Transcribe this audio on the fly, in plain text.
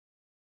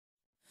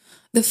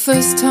The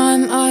first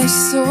time I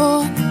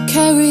saw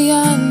Carrie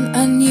Ann,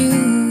 I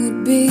knew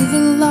it'd be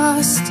the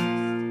last.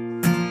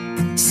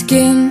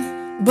 Skin,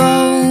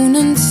 bone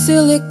and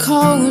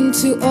silicone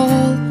to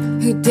all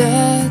who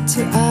dared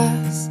to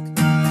ask.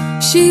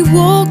 She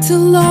walked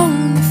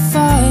along the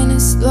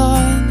finest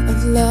line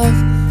of love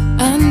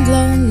and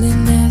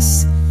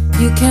loneliness.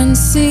 You can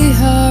see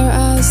her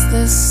as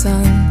the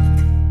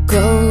sun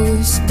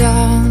goes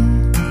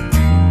down.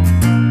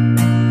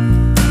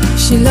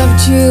 She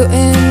loved you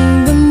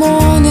in the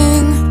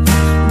morning,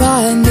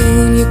 by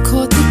noon you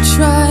caught the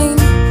train.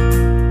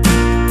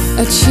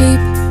 A cheap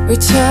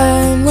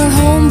return where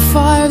home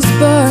fires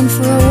burn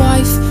for a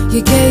wife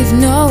you gave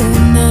no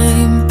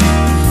name.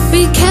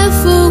 Be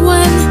careful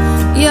when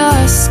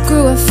you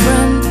screw a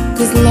friend,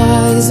 'cause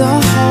lies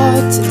are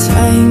hard to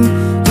tame.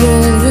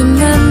 You'll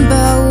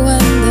remember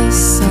when the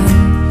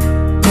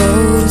sun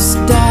goes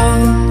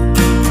down.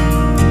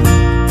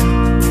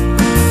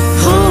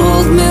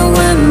 Hold me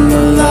when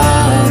the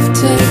love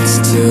takes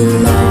too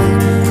long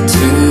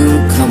to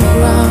come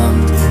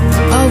around.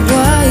 I'll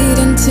wait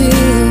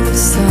until the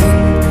sun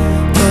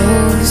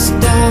goes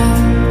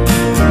down.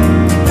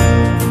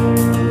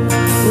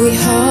 We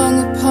hung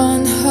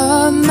upon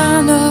her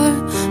manor,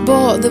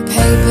 bought the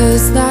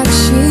papers that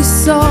she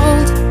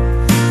sold.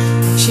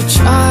 She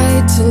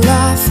tried to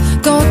laugh,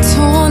 got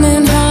torn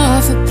in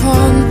half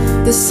upon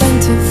the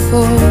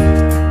centerfold.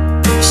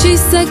 She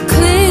said,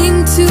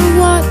 cling to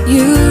what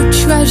you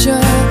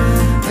treasure,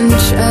 and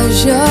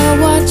treasure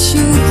what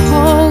you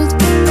hold.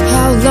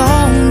 How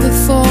long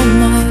before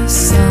my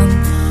sun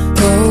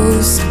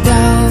goes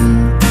down?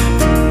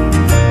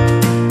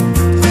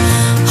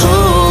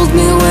 Hold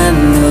me when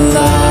the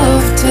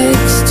love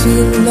takes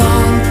too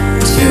long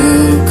to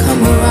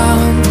come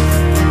around.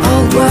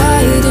 I'll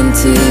wait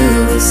until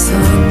the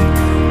sun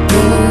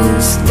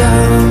goes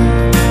down.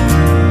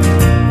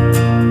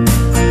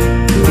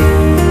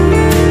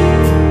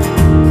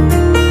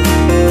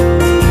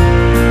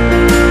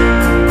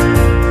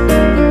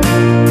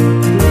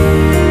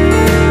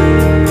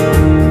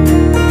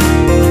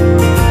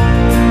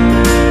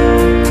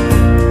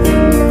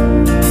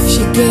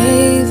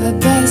 Gave her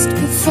best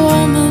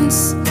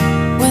performance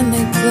when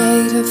they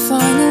played her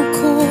final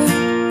chord.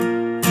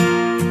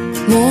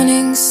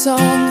 Morning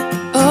song,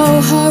 oh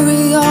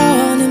hurry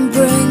on and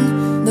bring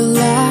the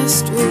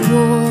last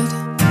reward.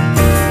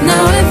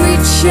 Now every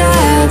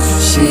chair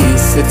she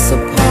sits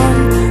upon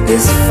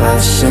is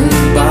fashioned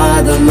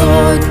by the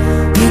Lord.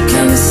 You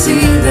can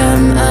see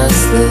them as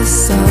the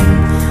sun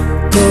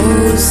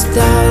goes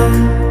down.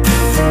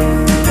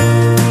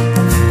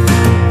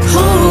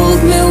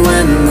 Hold me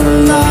when the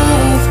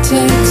love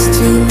takes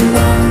too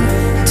long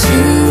to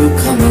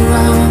come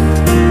around.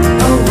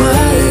 I'll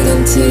wait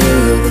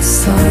until the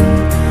sun